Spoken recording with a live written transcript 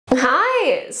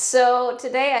Hi, so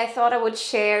today I thought I would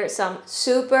share some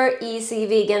super easy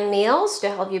vegan meals to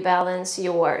help you balance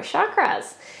your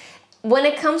chakras. When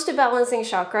it comes to balancing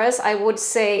chakras, I would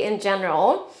say in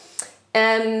general,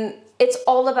 it's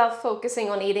all about focusing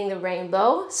on eating the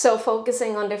rainbow. So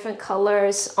focusing on different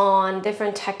colors, on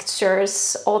different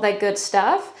textures, all that good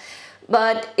stuff.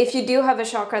 But if you do have a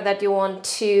chakra that you want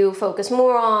to focus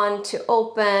more on, to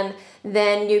open,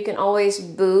 then you can always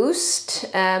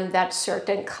boost that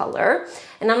certain color.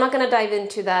 And I'm not going to dive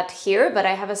into that here, but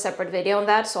I have a separate video on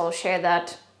that, so I'll share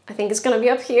that. I think it's going to be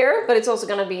up here, but it's also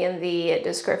going to be in the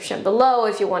description below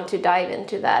if you want to dive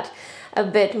into that a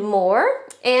bit more.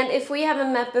 And if we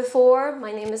haven't met before,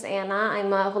 my name is Anna.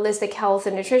 I'm a holistic health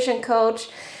and nutrition coach.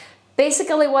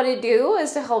 Basically what I do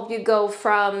is to help you go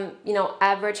from,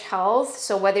 average health,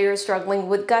 so whether you're struggling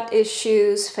with gut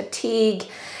issues, fatigue,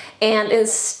 and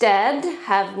instead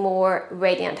have more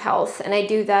radiant health. And I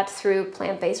do that through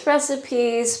plant-based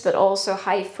recipes, but also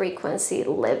high-frequency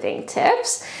living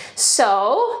tips.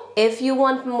 So if you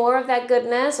want more of that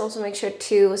goodness, also make sure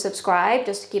to subscribe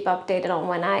just to keep updated on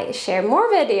when I share more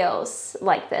videos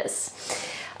like this.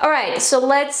 All right, so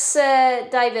let's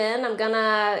dive in. I'm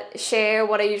gonna share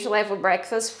what I usually have for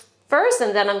breakfast first,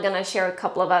 and then I'm gonna share a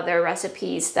couple of other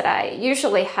recipes that I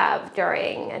usually have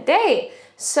during a day.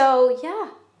 So yeah,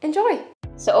 enjoy.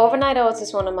 So overnight oats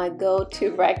is one of my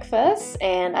go-to breakfasts,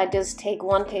 and I just take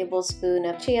 1 tablespoon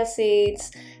of chia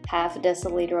seeds, half a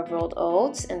deciliter of rolled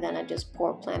oats, and then I just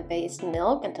pour plant-based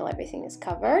milk until everything is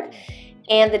covered.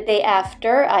 And the day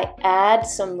after, I add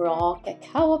some raw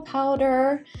cacao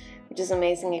powder, which is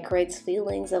amazing. It creates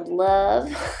feelings of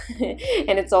love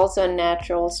and it's also a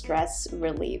natural stress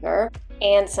reliever.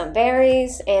 And some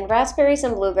berries, and raspberries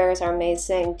and blueberries are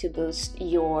amazing to boost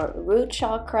your root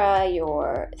chakra,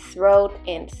 your throat,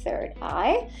 and third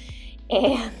eye.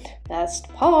 And best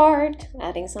part,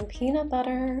 adding some peanut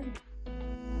butter.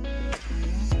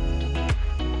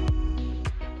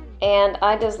 And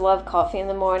I just love coffee in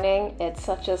the morning. It's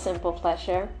such a simple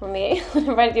pleasure for me.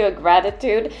 Whenever I do a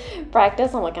gratitude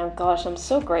practice, I'm like, oh gosh, I'm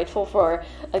so grateful for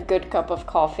a good cup of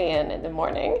coffee in the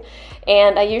morning.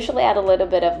 And I usually add a little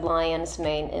bit of lion's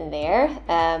mane in there.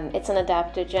 It's an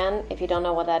adaptogen. If you don't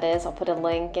know what that is, I'll put a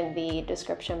link in the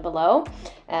description below.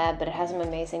 But it has some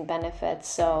amazing benefits.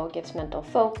 So it gives mental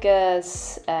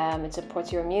focus, it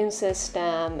supports your immune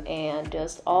system, and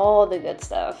just all the good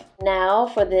stuff. Now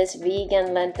for this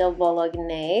vegan lentil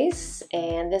bolognese,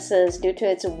 and this is due to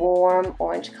its warm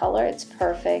orange color. It's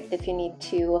perfect if you need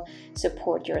to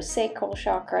support your sacral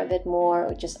chakra a bit more,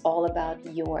 which is all about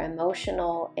your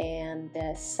emotional and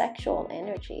sexual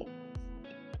energy.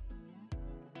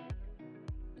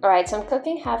 Alright, so I'm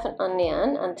cooking half an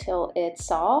onion until it's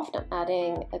soft. I'm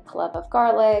adding a clove of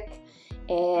garlic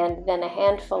and then a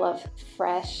handful of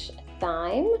fresh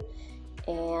thyme,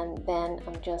 and then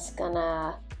I'm just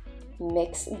gonna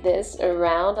mix this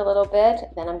around a little bit.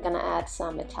 Then I'm gonna add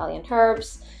some Italian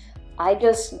herbs. I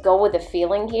just go with the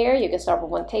feeling here. You can start with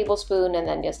 1 tablespoon and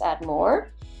then just add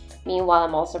more. Meanwhile,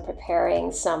 I'm also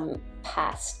preparing some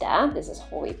pasta. This is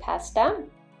whole wheat pasta.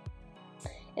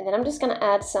 And then I'm just gonna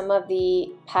add some of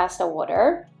the pasta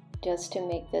water just to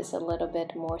make this a little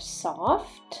bit more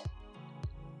soft.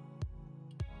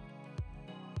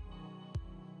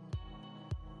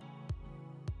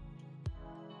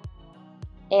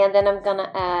 And then I'm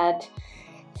gonna add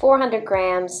 400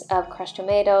 grams of crushed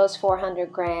tomatoes,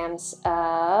 400 grams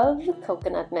of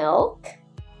coconut milk,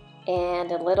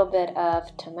 and a little bit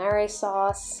of tamari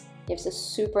sauce. Gives a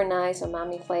super nice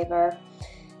umami flavor.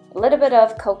 A little bit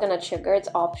of coconut sugar, it's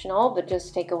optional, but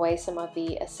just take away some of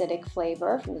the acidic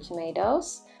flavor from the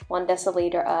tomatoes. 1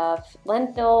 deciliter of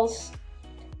lentils,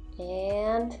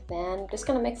 and then I'm just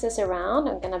gonna mix this around.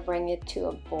 I'm gonna bring it to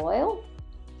a boil.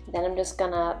 Then I'm just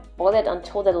gonna boil it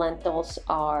until the lentils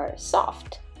are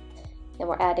soft. Then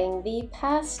we're adding the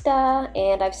pasta,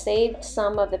 and I've saved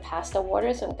some of the pasta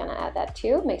water, so I'm gonna add that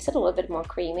too. Makes it a little bit more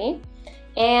creamy.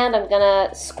 And I'm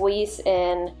gonna squeeze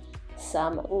in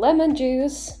some lemon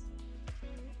juice.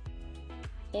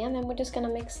 And then we're just gonna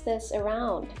mix this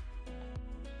around.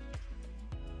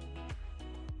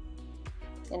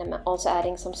 And I'm also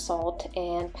adding some salt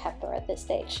and pepper at this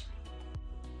stage.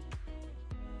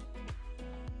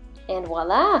 And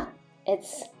voila,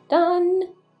 it's done.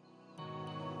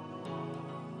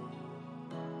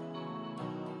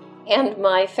 And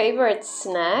my favorite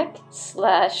snack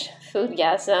slash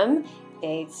foodgasm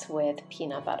dates with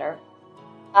peanut butter.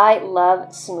 I love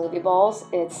smoothie bowls.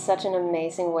 It's such an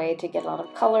amazing way to get a lot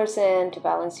of colors in, to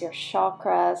balance your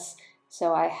chakras.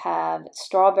 So I have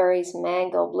strawberries,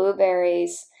 mango,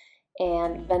 blueberries,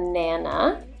 and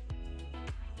banana.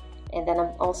 And then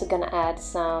I'm also gonna add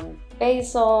some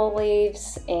basil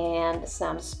leaves and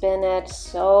some spinach.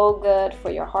 So good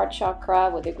for your heart chakra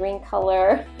with the green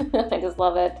color. I just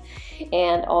love it.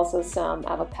 And also some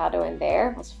avocado in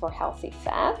there, also for healthy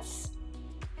fats.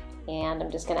 And I'm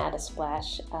just gonna add a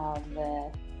splash of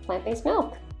plant-based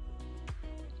milk.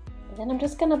 And then I'm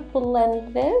just gonna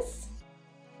blend this.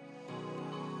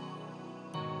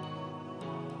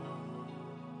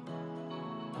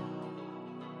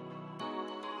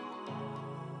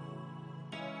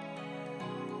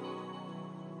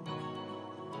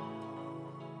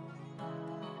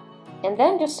 And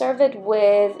then just serve it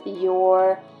with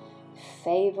your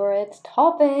favorite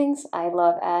toppings. I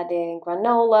love adding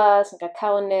granola, some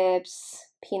cacao nibs,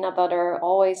 peanut butter,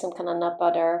 always some kind of nut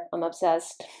butter. I'm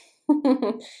obsessed.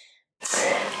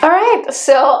 Alright,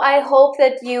 so I hope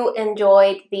that you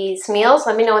enjoyed these meals.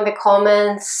 Let me know in the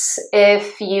comments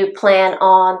if you plan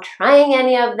on trying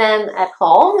any of them at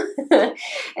home.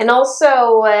 And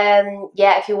also,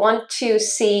 yeah, if you want to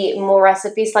see more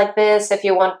recipes like this, if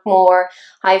you want more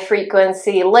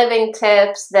high-frequency living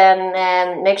tips, then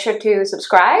make sure to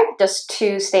subscribe just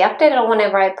to stay updated on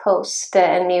whenever I post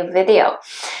a new video.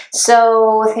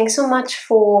 So thanks so much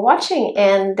for watching,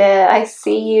 and I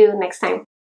see you next time.